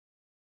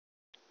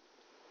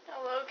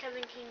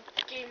Kevin King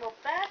game are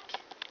back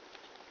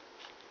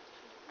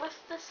with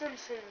the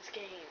Simpsons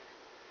game.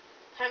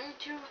 Time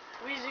to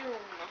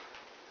resume.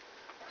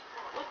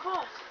 What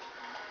course?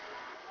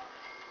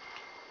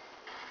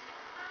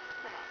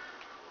 Come on.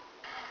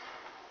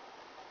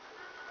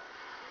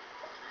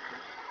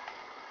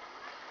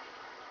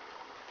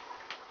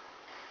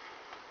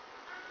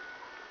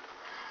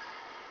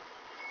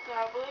 So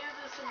I believe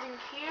there's something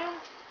here.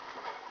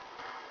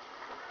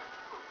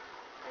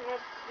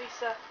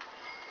 Lisa.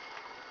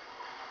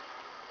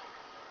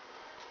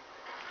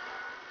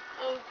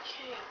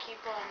 Okay, keep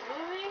on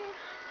moving.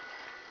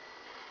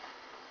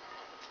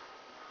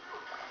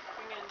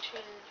 I'm gonna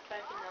change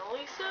back into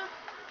Lisa.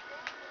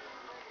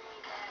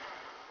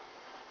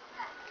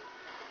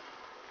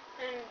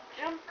 And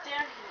jump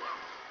down here.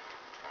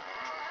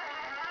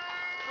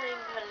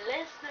 Playing her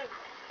last note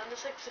on the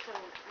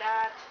saxophone.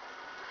 Not.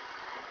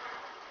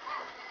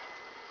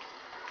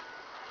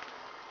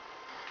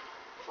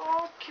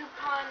 Four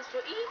coupons for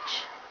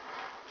each.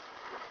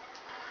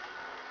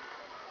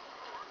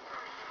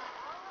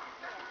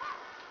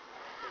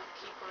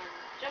 Keep on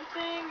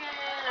jumping,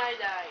 and I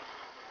died.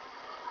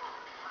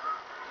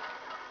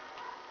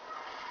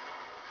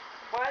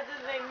 Why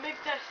did they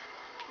make that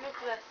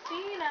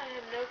scene? I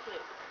have no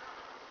clue.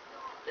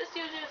 This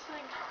usually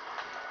thing.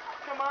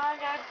 Come on,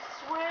 got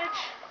switch.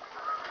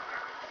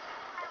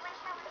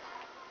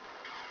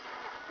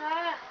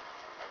 Ah.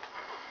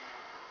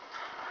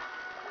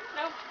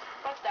 Nope,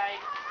 but died.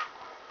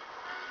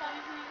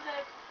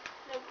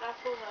 Nope, not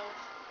full health.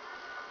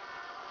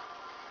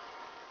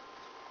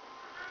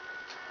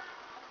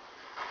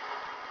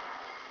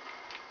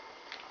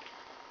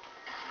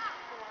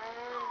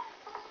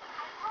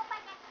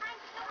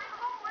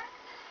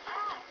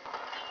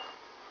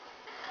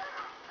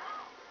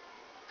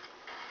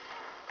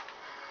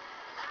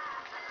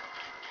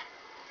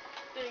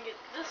 Didn't get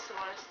this the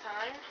last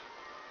time.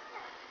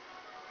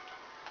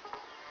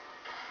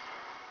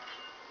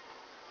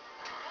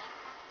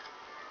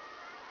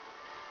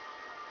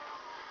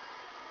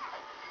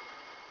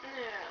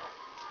 Now.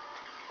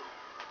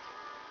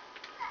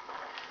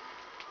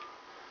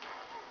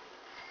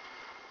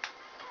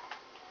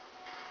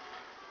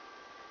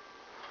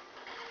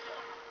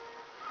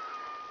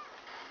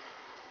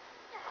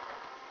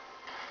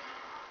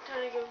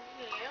 Gonna go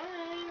here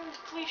and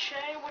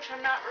cliche, which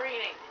I'm not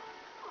reading.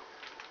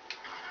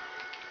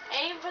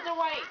 Aim for the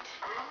white.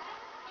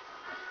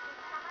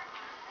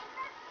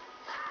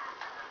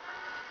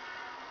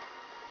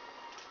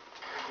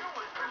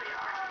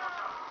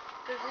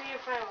 Because we need to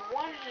find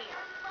one here.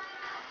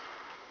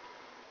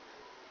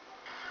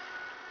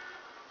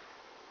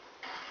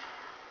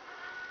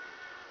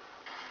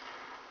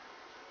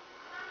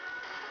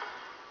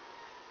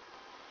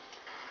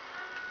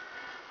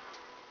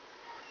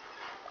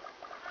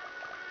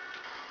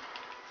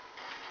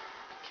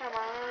 Come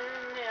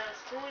on,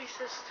 it's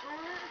Lisa's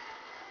turn.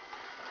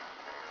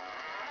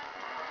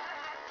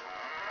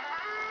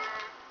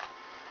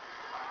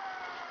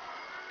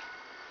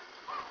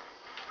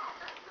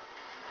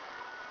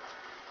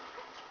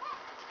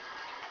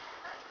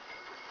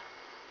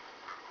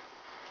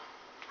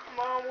 Come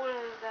on, what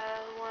is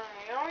that one?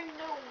 I only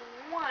know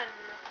one.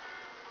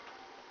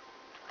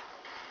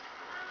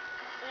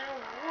 And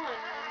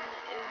one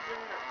is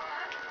in the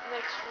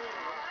next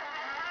room.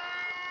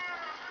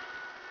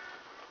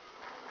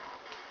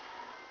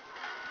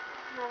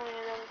 No, I'm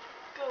gonna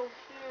go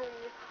here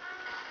with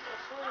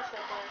Lisa,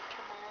 but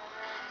come on.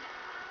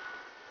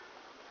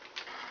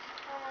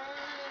 Come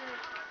on.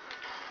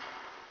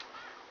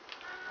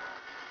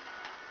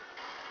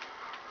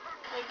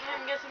 Again,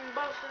 I'm guessing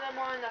both of them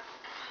are on the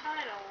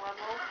final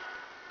level.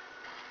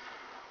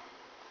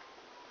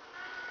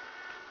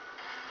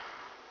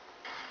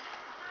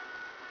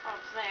 Oh,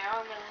 now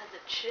I'm gonna have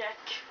to check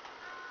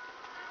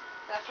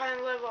the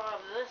final level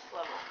of this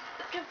level.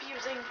 It's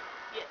confusing,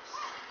 yes.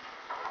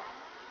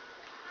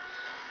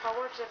 I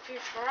watched the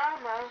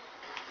Futurama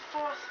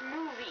 4th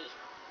movie.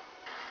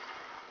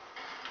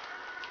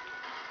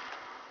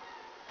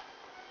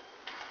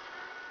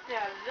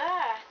 Now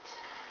that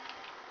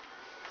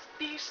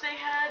speech they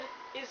had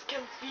is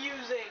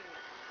confusing.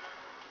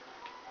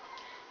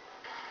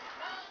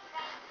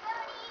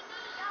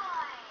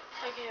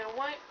 Okay,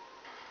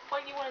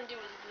 what you want to do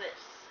is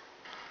this.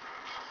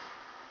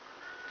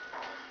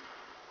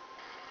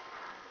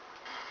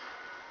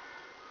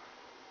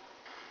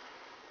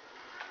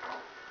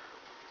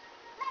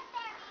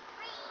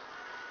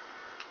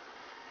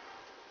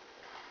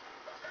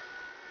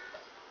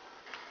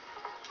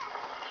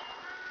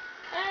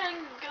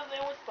 And go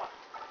there with Bob.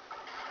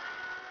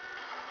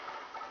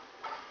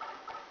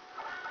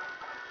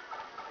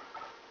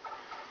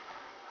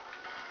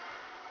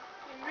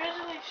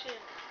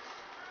 Congratulations.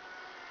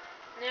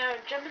 Now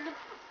jump in the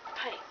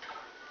pipe.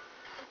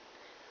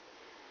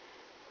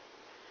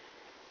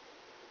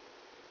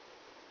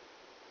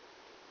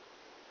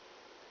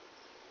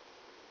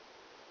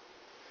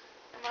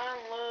 Come on,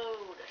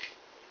 load.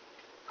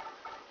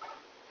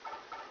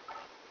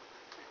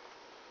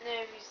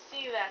 Now if you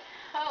see that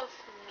health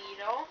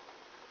needle,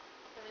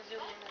 let me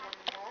zoom in one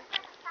more.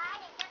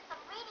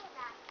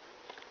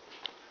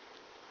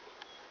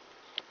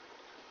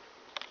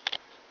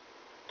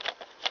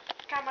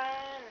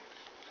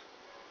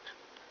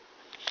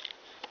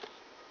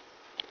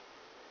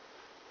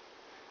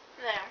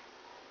 There.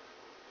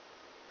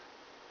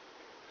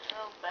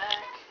 Go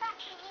back.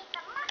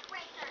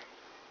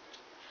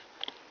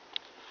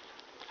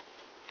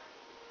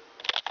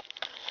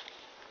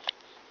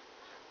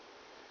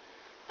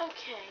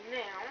 Okay,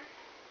 now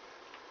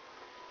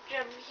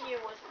jump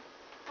here was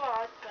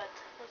bought, but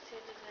let's see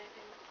if there's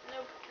anything.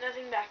 Nope,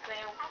 nothing back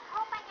there.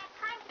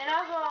 And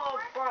although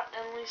Bart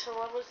and Lisa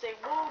levels, they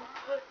will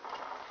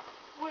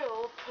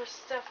put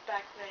stuff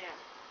back there.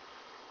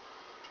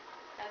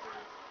 As in,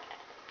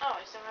 oh,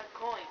 I still have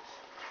coins.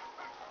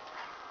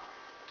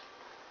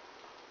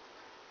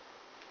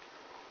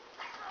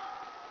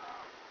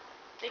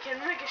 They can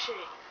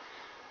ricochet.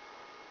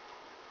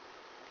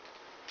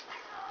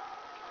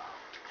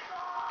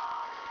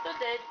 They're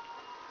dead.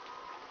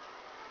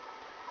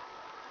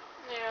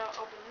 Now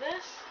open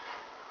this.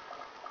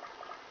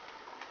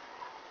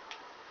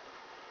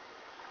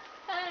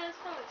 And it's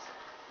for Lisa.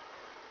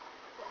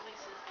 So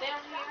Lisa's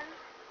down here.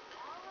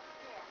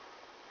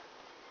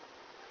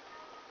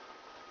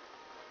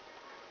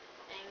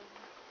 And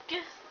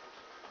get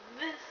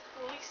this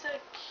Lisa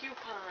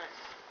coupon.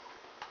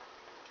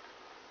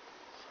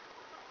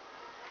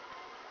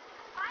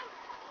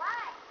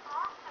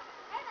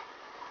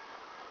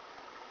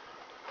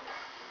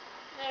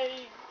 Now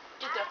you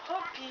get to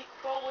hook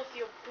people with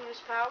your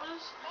boost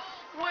powers,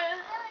 which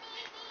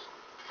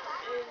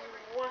is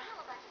what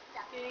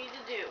you need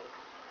to do.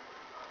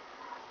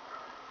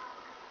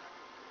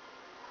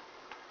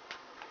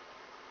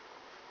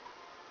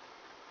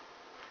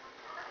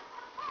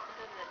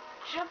 And then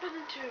jump in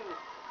the tube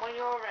when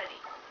you're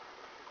ready.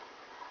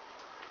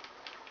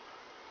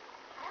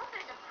 I hope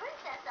there's a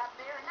princess up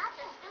there and not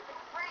just stupid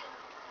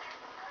brains.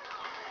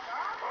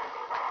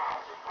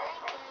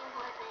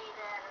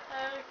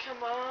 Oh,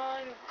 come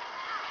on.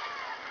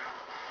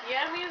 The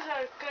enemies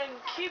are going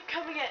to keep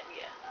coming at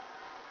you.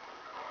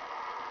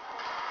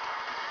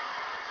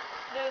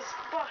 There's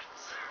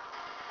bots.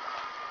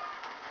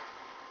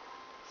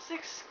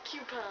 6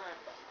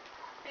 coupons.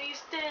 And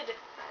he's dead.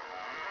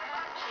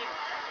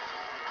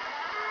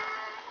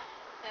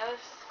 Now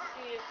let's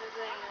see if there's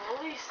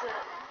any Lisa.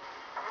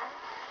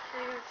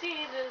 You can see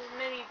there's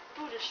many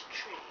Buddhist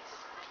trees.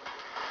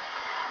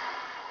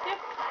 Yep,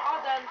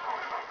 all done.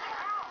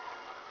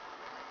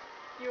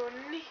 You'll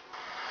need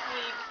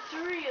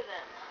 3 of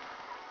them.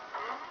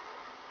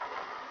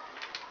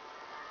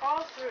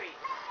 All 3.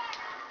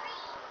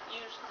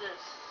 Use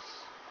this.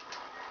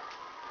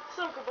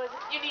 Silver Buzz,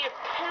 you need a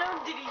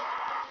pound Diddy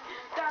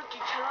Donkey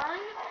Kong.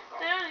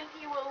 Then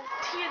he will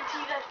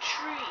TNT that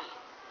tree.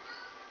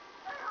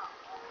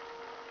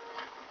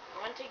 You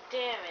won't take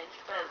damage,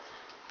 but it's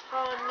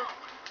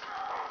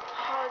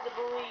hard to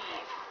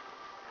believe.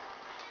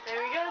 Now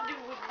we gotta do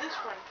with this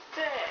one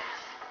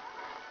fast.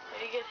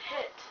 Now you get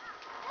hit.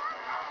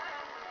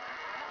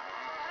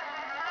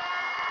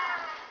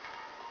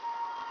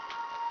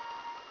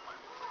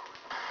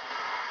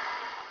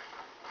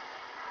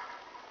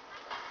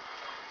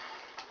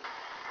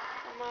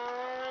 Come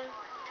on.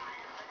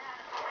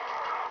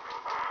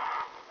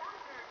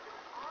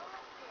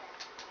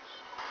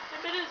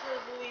 If it is hard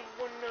to believe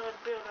one node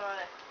build on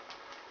it.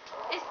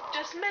 It's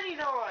just many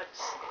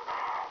nodes.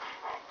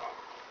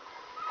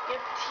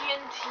 Yep,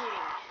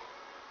 TNTing.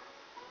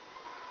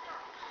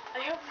 I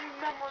hope you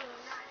remember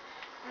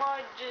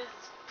Marge's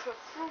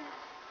perfume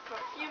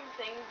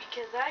thing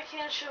because I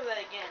can't show that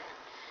again.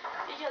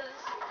 Because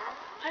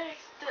I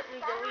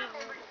accidentally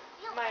deleted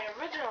my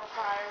original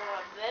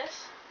file of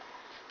this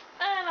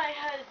and I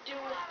had to do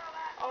it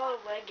all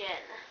over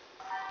again.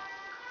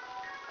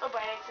 Oh,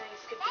 by accident, I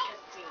skipped the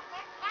cutscene.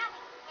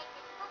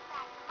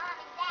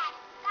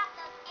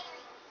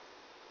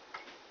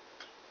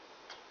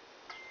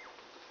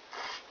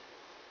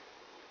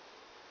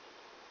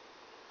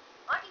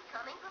 Aren't you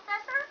coming,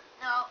 Professor?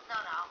 No.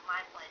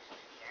 My place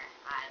is here.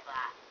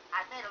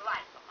 I've made a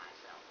life for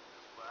myself in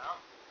this world.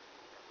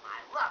 With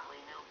my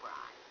lovely new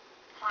bride.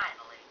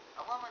 Finally,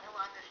 a woman who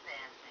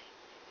understands me.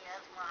 She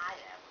is my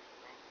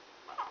everything.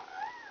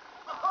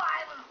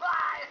 I'm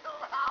fine.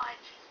 Oh, and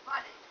she's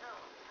funny, too.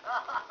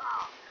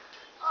 Oh,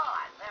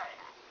 I'm very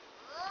happy.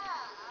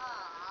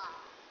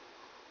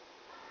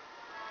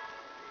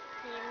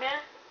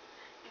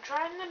 You're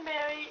trying to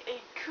marry a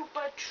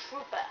Koopa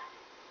Troopa.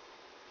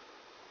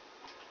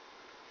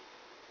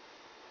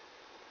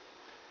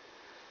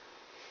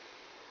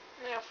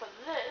 Now for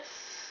this,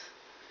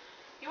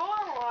 you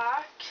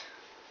unlock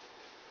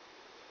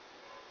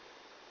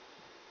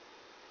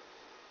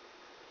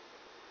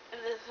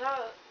and this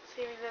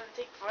saving doesn't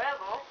take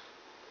forever.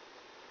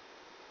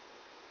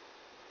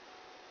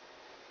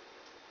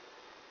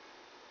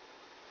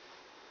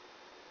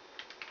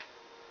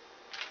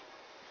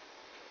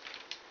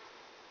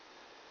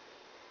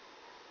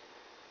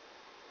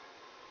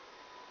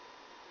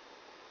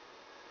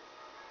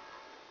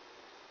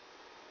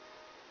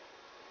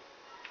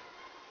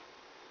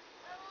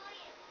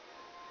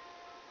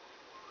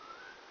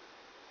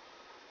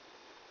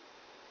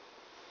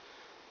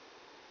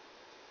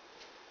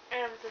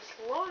 And this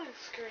loading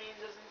screen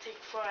doesn't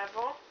take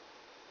forever.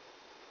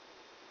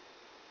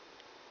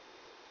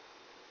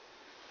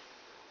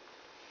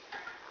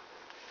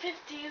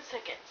 15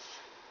 seconds.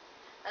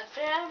 And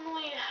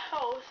family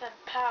health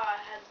and power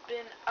has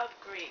been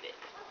upgraded.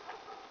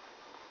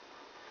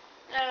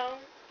 Now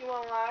you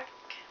unlock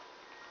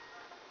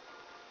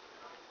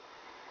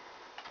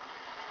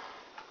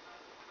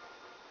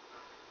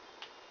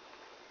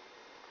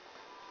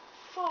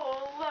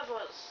four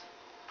levels.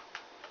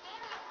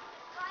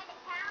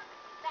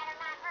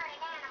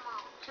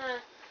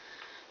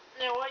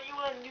 Now what you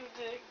want to do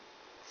to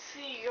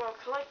see your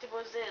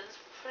collectibles is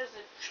press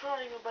the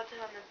triangle button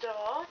on the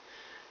door,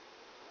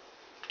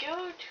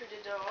 go to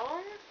the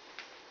door,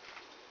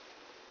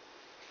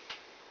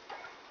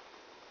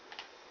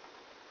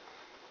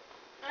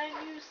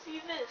 and you see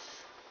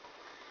this.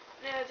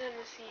 Now time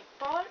to see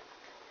Bart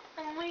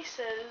and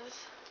Lisa's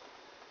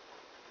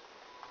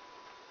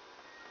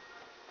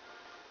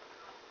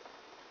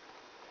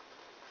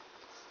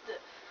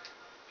stuff.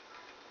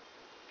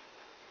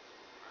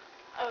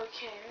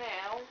 Okay,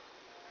 now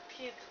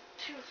here's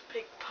the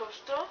toothpick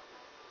poster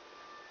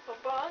for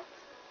Bart,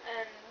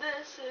 and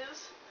this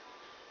is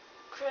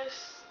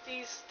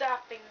Krusty's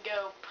Stop and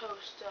Go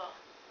poster.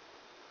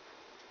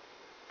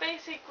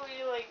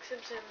 Basically like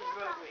Simpsons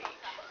Road Rage.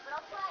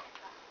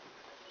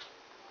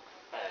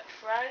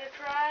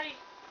 Try?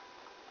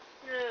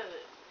 No.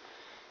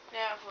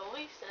 Now for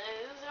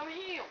Lisa's over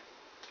here.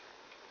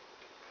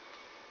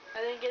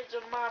 I didn't get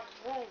the Mob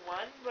Rule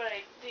one, but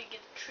I did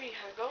get the Tree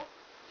Huggle.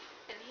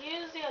 And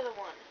here's the other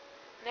one.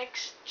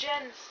 Next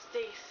Gen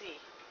Stacy.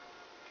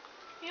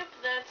 Yep,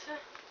 that's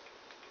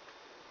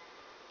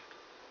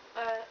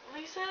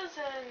Lisa's,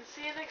 and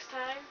see you next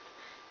time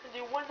to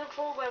do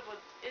wonderful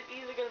levels. It's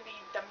either gonna be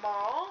the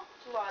mall,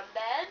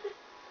 Lauded,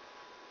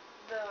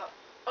 the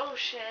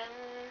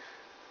ocean,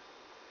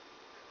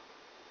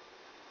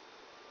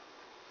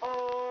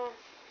 or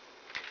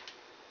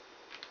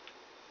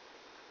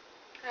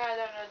I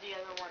don't know the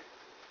other one.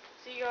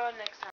 See you all next time.